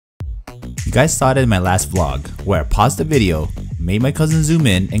You guys saw it in my last vlog, where I paused the video, made my cousin zoom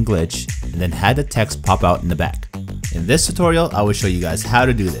in and glitch, and then had the text pop out in the back. In this tutorial, I will show you guys how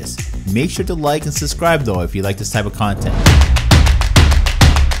to do this. Make sure to like and subscribe though if you like this type of content.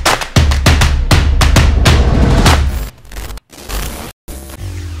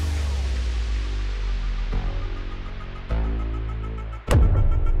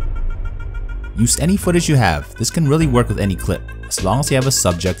 Use any footage you have. This can really work with any clip, as long as you have a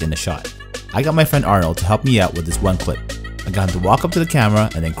subject in the shot. I got my friend Arnold to help me out with this one clip. I got him to walk up to the camera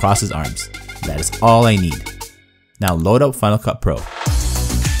and then cross his arms. That is all I need. Now load up Final Cut Pro.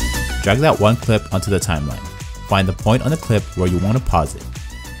 Drag that one clip onto the timeline. Find the point on the clip where you want to pause it.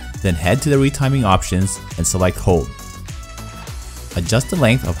 Then head to the retiming options and select hold. Adjust the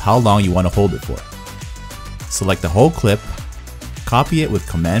length of how long you want to hold it for. Select the whole clip, copy it with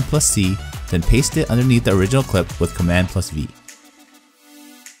Command plus C, then paste it underneath the original clip with Command plus V.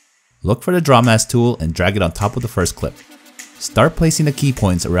 Look for the Draw Mask tool and drag it on top of the first clip. Start placing the key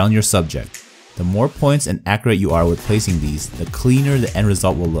points around your subject. The more points and accurate you are with placing these, the cleaner the end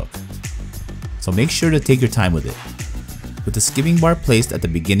result will look. So make sure to take your time with it. With the skipping bar placed at the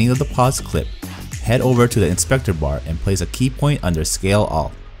beginning of the paused clip, head over to the inspector bar and place a key point under Scale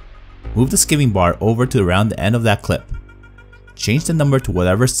All. Move the skipping bar over to around the end of that clip. Change the number to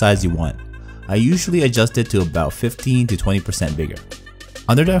whatever size you want. I usually adjust it to about 15 to 20% bigger.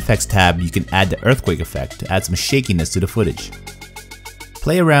 Under the Effects tab, you can add the Earthquake effect to add some shakiness to the footage.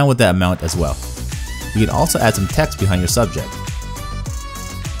 Play around with the amount as well. You can also add some text behind your subject.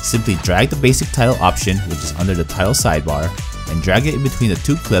 Simply drag the basic title option, which is under the title sidebar, and drag it in between the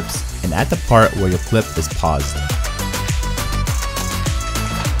two clips and at the part where your clip is paused.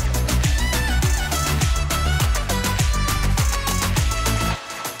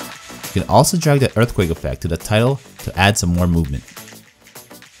 You can also drag the Earthquake effect to the title to add some more movement.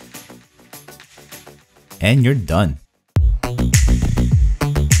 And you're done.